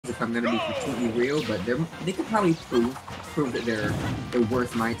if I'm gonna be completely real, but they could probably prove that they're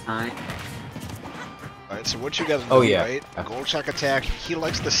worth my time. Alright, so what you guys know, right? GoldShockAttack, he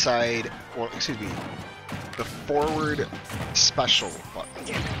likes the side, or excuse me, the forward special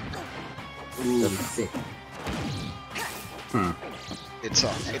button. Ooh, sick.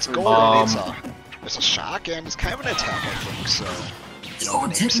 It's gold and it's a shock and it's kind of an attack, I think, so... You know,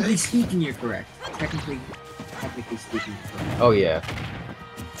 technically speaking, you're correct. Technically speaking, you're correct. Oh, yeah.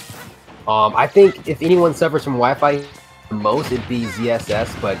 I think if anyone suffers from Wi-Fi the most, it'd be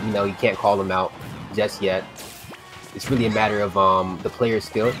ZSS, but, you know, you can't call them out just yet. It's really a matter of the player's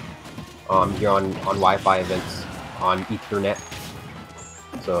skill here on Wi-Fi events on Ethernet.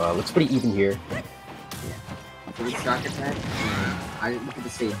 So, looks pretty even here. GoldShockAttack, I look at the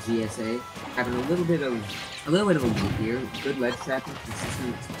say GSA, having a little bit of a lead here. Good ledge trapping,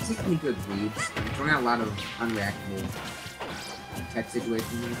 consistently good reads, throwing out a lot of unreactable tech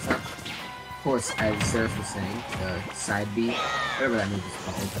situations and such. Of course, as Seraph was saying, the side B, whatever that move is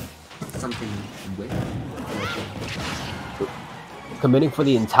called, something with. Committing for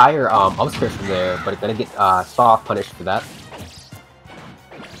the entire upstairs from there, but it's gonna get soft punished for that.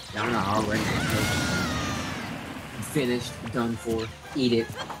 Gaona already finished, done for, eat it.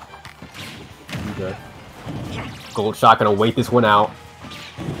 Okay. GoldShock gonna wait this one out,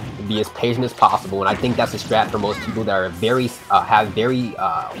 be as patient as possible, and I think that's a strat for most people that are very have very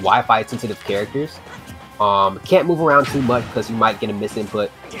Wi-Fi sensitive characters. Can't move around too much because you might get a misinput,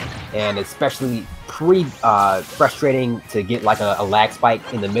 and especially pretty frustrating to get like a lag spike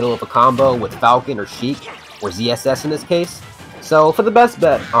in the middle of a combo with Falcon or Sheik or ZSS in this case. So for the best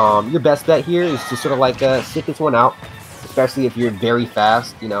bet, your best bet here is to sort of like sit this one out, especially if you're very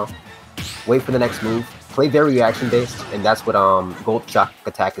fast, you know, wait for the next move, play very reaction based, and that's what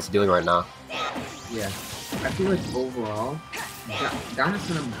GoldShockAttack is doing right now. Yeah, I feel like overall, Gaona's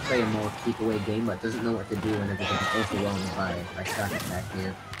gonna play a more keep away game, but doesn't know what to do whenever he's overwhelmed by Shock Attack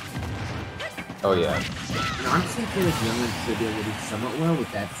here. Oh yeah. And honestly, I feel like Youngin should be able to do somewhat well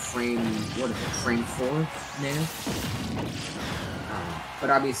with that frame 4 now. But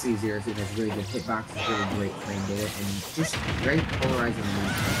obviously Zero Suit has really good hitboxes, really great frame data, and just very polarizing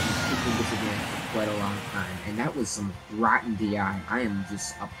moves. He's keeping this advantage for quite a long time, and that was some rotten DI. I am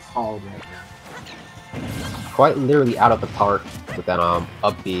just appalled right now. Quite literally out of the park with that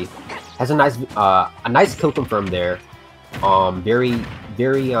up B. Has a nice kill confirm there. Very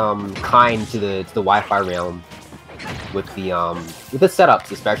kind to the Wi-Fi realm with the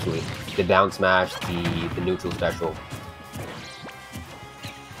setups, especially the down smash, the neutral special.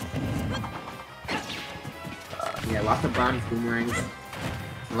 Yeah, lots of bronze boomerangs,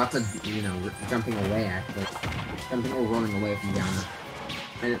 lots of jumping away actually, jumping or rolling away from Gaona.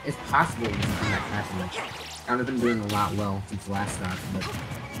 And it's possible to come back fast enough. Gaona's been doing a lot well since the last stop, but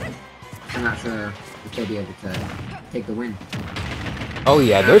I'm not sure if they'll be able to take the win. Oh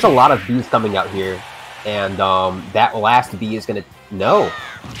yeah, there's a lot of Bs coming out here, and that last B is gonna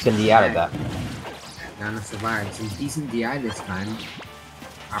it's gonna be out of that. Gaona survived some decent DI this time,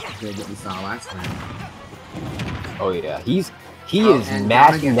 opposite what we saw last time. Oh yeah, he is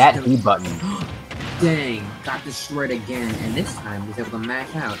mashing that B button. Dang, got destroyed again, and this time was able to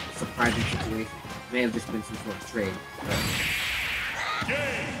mash out. Surprising situation. May have just been some sort of trade.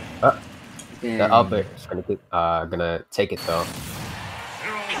 The up air is gonna take it though.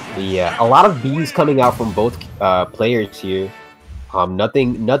 But yeah, a lot of Bs coming out from both players here.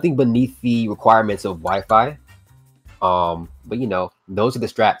 Nothing beneath the requirements of Wi-Fi. But you know, those are the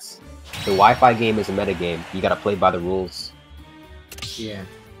strats. The Wi-Fi game is a meta game. You gotta play by the rules. Yeah.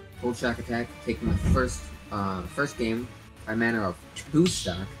 GoldShockAttack taking the first game by manner of 2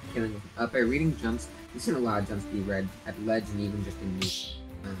 stock, killing up air, reading jumps. We've seen a lot of jumps be read at ledge and even just in meat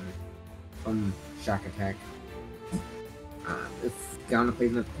from Shock Attack. If Gaona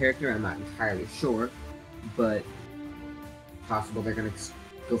plays another character, I'm not entirely sure, but possible they're gonna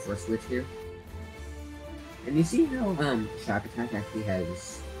go for a switch here. And you see how Shock Attack actually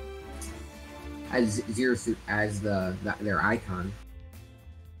has Zero Suit as their icon.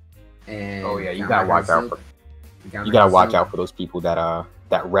 And oh yeah, you gotta watch out for those people that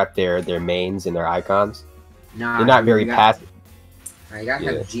rep their mains and their icons. Nah, they're not very passive. You gotta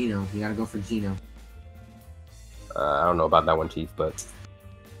have Gino. You gotta go for Gino. I don't know about that one, Chief, but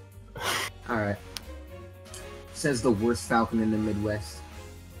alright. Says the worst Falcon in the Midwest.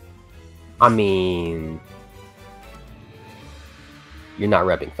 I mean, you're not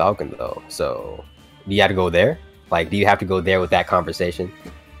repping Falcon though, so you got to go there. Like, do you have to go there with that conversation?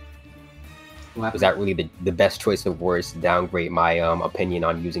 Was that really the best choice of words to downgrade my opinion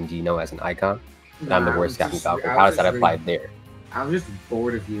on using Gino as an icon? Nah, I'm the worst Captain Falcon. How does that apply there? I was just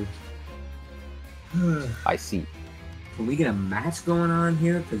bored of you. I see. Can we get a match going on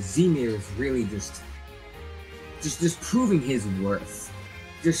here? Because Zemir is really just proving his worth.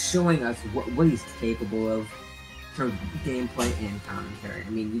 Just showing us what he's capable of in terms of gameplay and commentary. I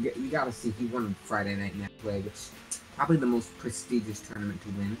mean, you gotta see, he won Friday Night Netplay, which is probably the most prestigious tournament to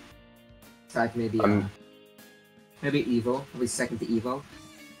win. Besides maybe Evo, probably second to Evo.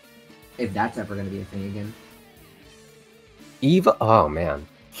 If that's ever gonna be a thing again. Evo? Oh, man.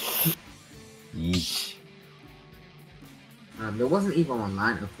 Yeesh. There wasn't Evo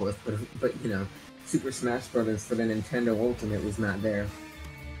Online, of course, but you know, Super Smash Brothers for the Nintendo Ultimate was not there.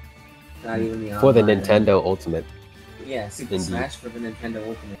 Not even the for the Nintendo Ultimate. Yeah, Super Smash for the Nintendo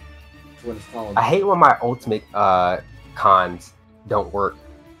Ultimate. That's what it's called. I hate when my Ultimate cons don't work.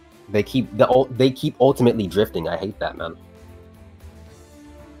 They keep ultimately drifting. I hate that, man.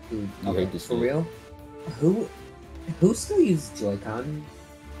 Dude, you hate this for real? Who still uses Joy-Con?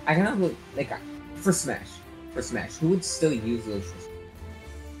 I don't know, like, for Smash. Who would still use those?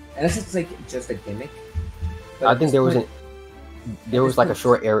 Unless it's like just a gimmick. But I think there was like a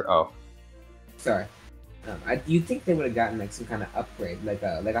short error. Oh, sorry. You'd think they would have gotten like some kind of upgrade, like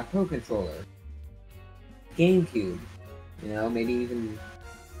a Pro Controller, GameCube. You know, maybe even.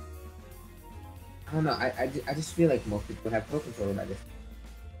 I don't know. I just feel like most people would have Pro Controller by this.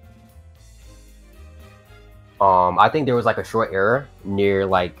 I think there was like a short error near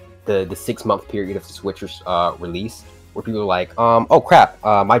like the 6-month period of the Switcher's release, where people were like, oh crap,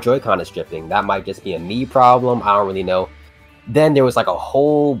 my Joy-Con is drifting. That might just be a me problem. I don't really know. Then there was like a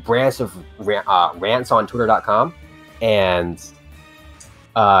whole branch of rants on Twitter.com, and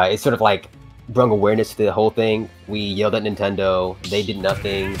it sort of like brought awareness to the whole thing. We yelled at Nintendo. They did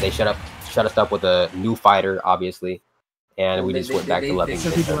nothing. They shut us up with a new fighter, obviously. And we just went back to loving Nintendo. They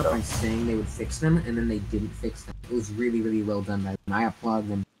shut people up by saying they would fix them, and then they didn't fix them. It was really, really well done by them. I applaud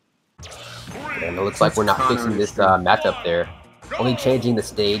them. And it looks like we're not fixing this matchup there. Only changing the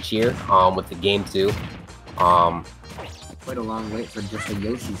stage here with the game 2. Quite a long wait for just a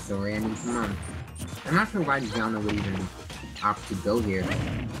Yoshi story. I mean, come on. I'm not sure why Gaona would even opt to go here.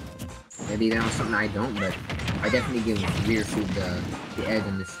 Maybe that was something I don't, but I definitely give Rear Suit the edge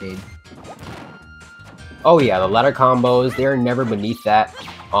on this stage. Oh yeah, the ladder combos, they're never beneath that.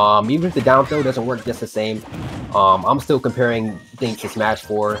 Even if the down throw doesn't work just the same, I'm still comparing things to Smash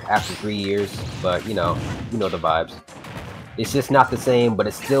 4 after 3 years, but you know the vibes. It's just not the same, but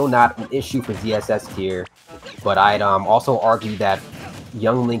it's still not an issue for ZSS tier. But I'd also argue that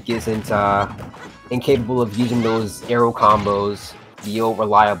young Link isn't incapable of using those arrow combos, be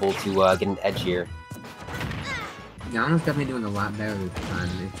reliable to get an edge here. Gaona's definitely doing a lot better this time.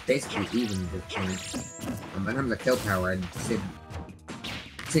 It's basically even at this point. But in terms of kill power, I'd say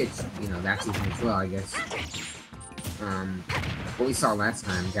it's, you know, that's even as well, I guess. What we saw last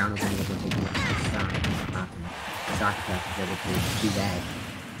time, Gaona's only able to take the stock. Shock Attack is able to do that.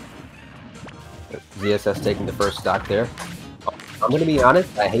 ZSS taking the first stock there. I'm going to be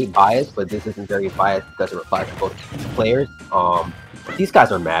honest, I hate bias, but this isn't very biased because it applies to both players. These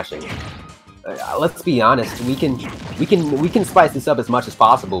guys are mashing. Let's be honest, we can spice this up as much as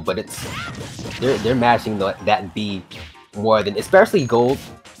possible, but they're mashing that B more than, especially Gold.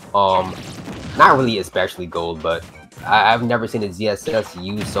 Not really especially Gold, but I've never seen a ZSS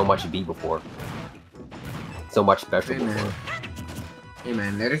use so much B before. So much special. Hey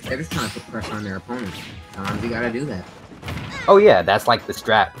man, they're just trying to put pressure on their opponents. Sometimes you gotta do that. Oh yeah, that's like the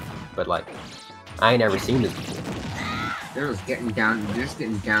strat, but like, I ain't never seen this before. They're just getting down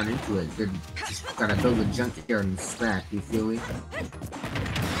into it. They're just gotta build a junkyard and strat, you feel me?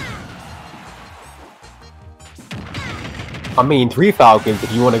 I mean, 3 Falcons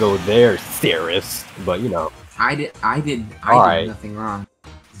if you want to go there, serious, but you know. I did nothing wrong.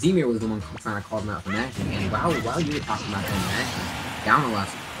 Zemir was the one trying to call them out for mashing, and while you were talking about them mashing, Gaona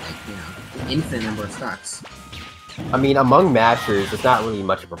lost, like, you know, an infinite number of stocks. I mean, among mashers, it's not really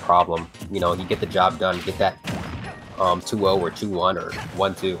much of a problem. You know, you get the job done, get that 2-0 or 2-1 or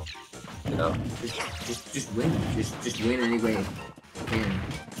 1-2. You know, just win. Just win anyway you can.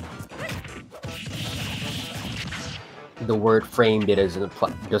 The word framed it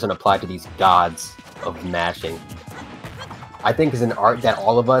doesn't apply to these gods of mashing. I think it's an art that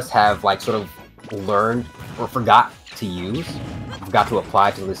all of us have like sort of learned or forgot to use, forgot to apply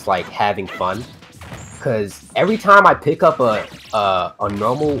to this like having fun. Because every time I pick up a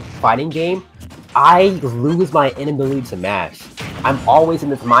normal fighting game, I lose my inability to mash. I'm always in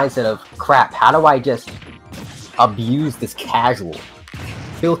this mindset of crap. How do I just abuse this casual,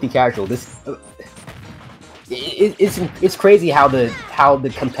 filthy casual? This it's crazy how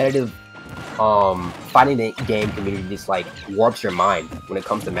the competitive fighting game community just like warps your mind when it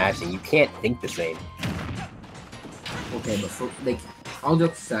comes to matching. You can't think the same. Okay, but for, like, all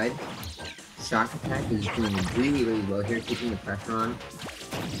jokes aside, Shock Attack is doing really, really well here, keeping the pressure on.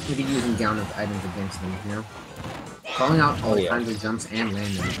 Could be using Gaona's items against him, you know? Calling out all kinds of jumps and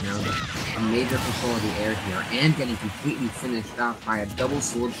landings now. A major control of the air here, and getting completely finished off by a double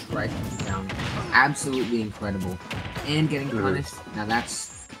sword strike down. Absolutely incredible. And getting punished. Now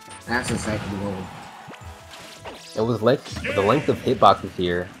that's a sight to behold. It was like the length of hitboxes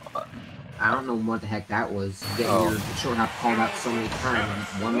here. I don't know what the heck that was. Getting your short hop called out so many times.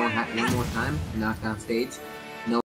 One more time, knockdown stage.